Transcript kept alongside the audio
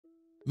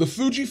The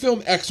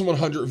Fujifilm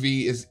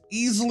X100V is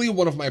easily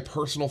one of my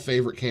personal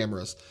favorite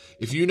cameras.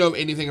 If you know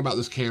anything about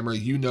this camera,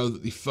 you know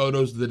that the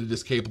photos that it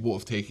is capable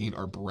of taking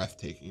are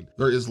breathtaking.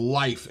 There is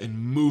life and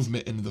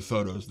movement into the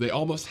photos. They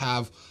almost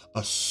have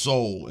a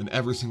soul in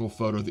every single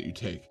photo that you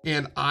take.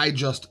 And I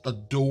just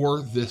adore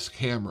this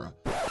camera.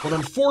 But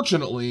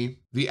unfortunately,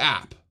 the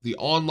app, the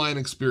online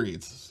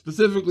experience,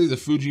 specifically the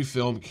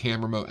Fujifilm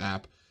Camera Mode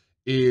app,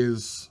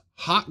 is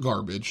hot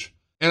garbage.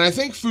 And I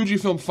think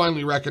Fujifilm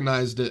finally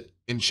recognized it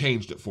and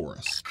changed it for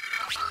us.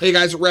 Hey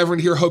guys,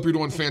 Reverend here. Hope you're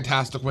doing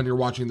fantastic when you're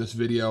watching this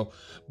video.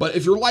 But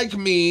if you're like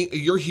me,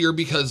 you're here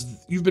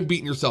because you've been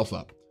beating yourself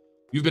up.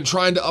 You've been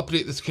trying to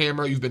update this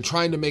camera. You've been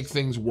trying to make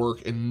things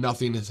work and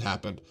nothing has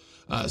happened.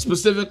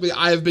 Specifically,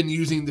 I have been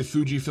using the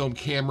Fujifilm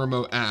Camera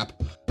Mode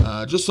app.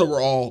 Just so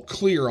we're all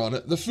clear on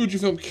it, the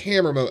Fujifilm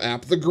Camera Mode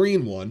app, the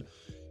green one.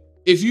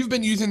 If you've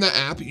been using that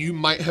app, you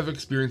might have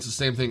experienced the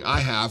same thing I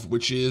have,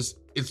 which is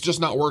it's just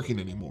not working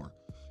anymore.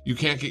 You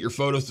can't get your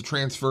photos to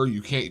transfer.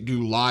 You can't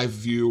do live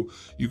view.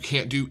 You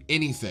can't do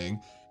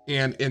anything.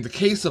 And in the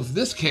case of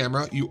this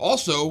camera, you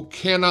also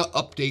cannot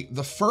update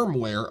the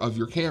firmware of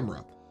your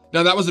camera.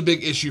 Now that was a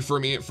big issue for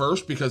me at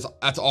first because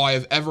that's all I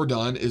have ever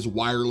done is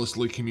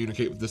wirelessly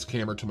communicate with this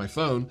camera to my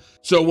phone.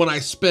 So when I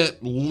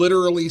spent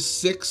literally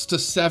 6 to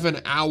 7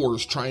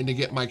 hours trying to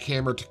get my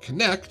camera to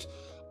connect,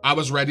 I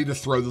was ready to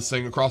throw this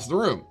thing across the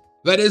room.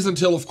 That is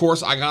until, of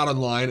course, I got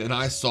online and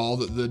I saw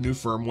that the new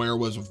firmware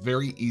was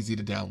very easy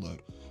to download.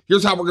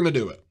 Here's how we're gonna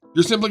do it.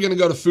 You're simply gonna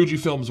go to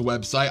Fujifilm's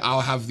website.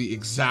 I'll have the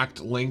exact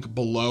link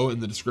below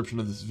in the description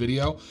of this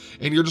video.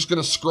 And you're just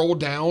gonna scroll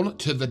down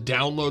to the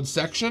download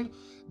section,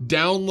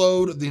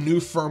 download the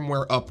new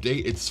firmware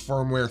update. It's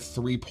Firmware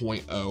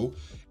 3.0.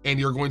 And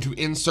you're going to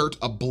insert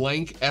a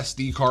blank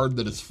SD card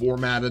that is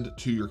formatted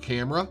to your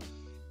camera.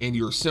 And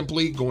you're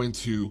simply going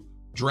to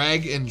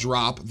drag and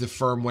drop the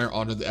firmware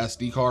onto the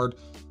SD card,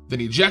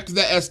 then eject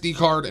the SD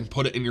card and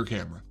put it in your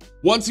camera.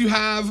 Once you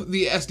have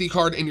the SD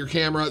card in your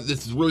camera,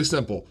 this is really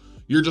simple.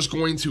 You're just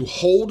going to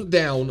hold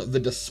down the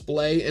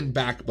display and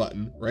back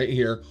button right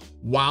here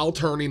while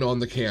turning on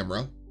the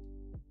camera.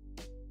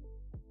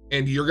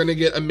 And you're gonna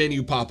get a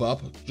menu pop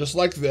up just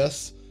like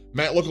this.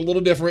 Might look a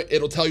little different.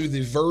 It'll tell you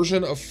the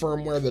version of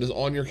firmware that is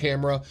on your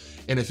camera.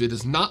 And if it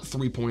is not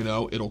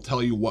 3.0, it'll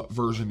tell you what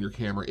version your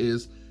camera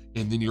is.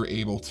 And then you're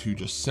able to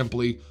just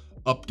simply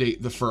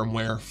update the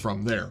firmware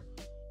from there.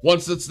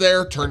 Once it's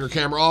there, turn your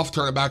camera off,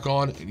 turn it back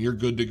on, and you're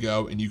good to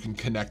go, and you can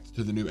connect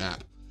to the new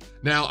app.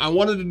 Now, I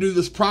wanted to do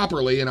this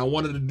properly, and I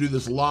wanted to do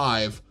this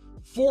live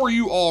for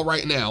you all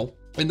right now,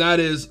 and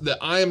that is that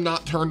I am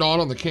not turned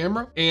on the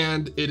camera,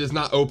 and it is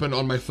not open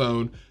on my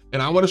phone,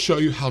 and I want to show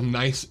you how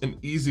nice and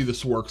easy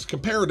this works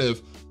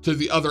comparative to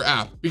the other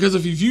app, because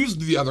if you've used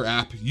the other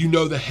app, you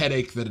know the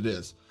headache that it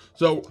is.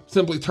 So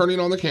simply turning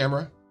on the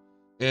camera,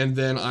 and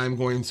then I'm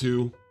going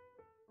to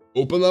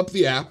open up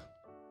the app.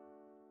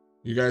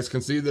 You guys can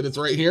see that it's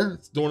right here.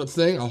 It's doing its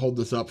thing. I'll hold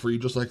this up for you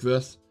just like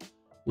this.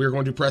 We are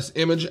going to press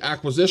image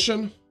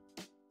acquisition.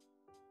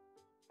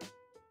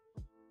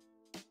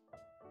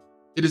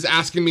 It is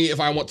asking me if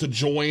I want to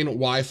join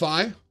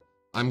Wi-Fi.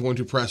 I'm going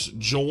to press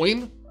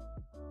join.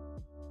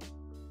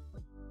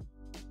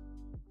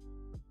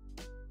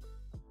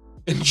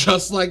 And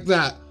just like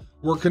that,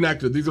 we're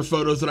connected. These are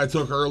photos that I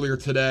took earlier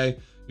today.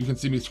 You can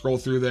see me scroll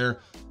through there.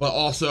 But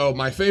also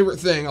my favorite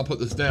thing, I'll put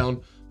this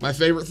down. My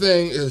favorite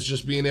thing is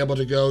just being able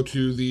to go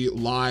to the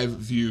live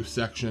view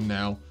section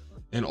now.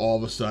 And all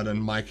of a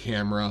sudden my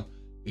camera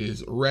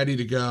is ready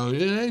to go.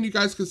 And you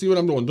guys can see what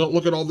I'm doing. Don't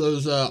look at all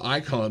those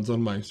icons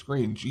on my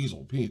screen. Jeez,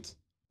 old Pete.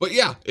 But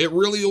yeah, it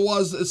really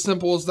was as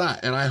simple as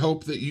that. And I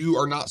hope that you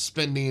are not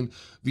spending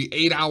the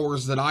 8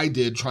 hours that I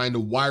did trying to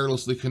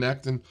wirelessly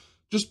connect and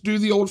just do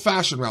the old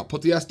fashioned route.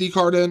 Put the SD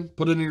card in,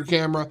 put it in your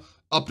camera,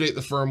 update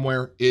the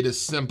firmware. It is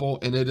simple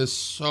and it is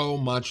so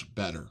much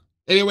better.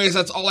 Anyways,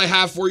 that's all I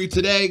have for you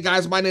today.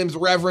 Guys, my name is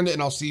Reverend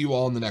and I'll see you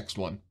all in the next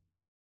one.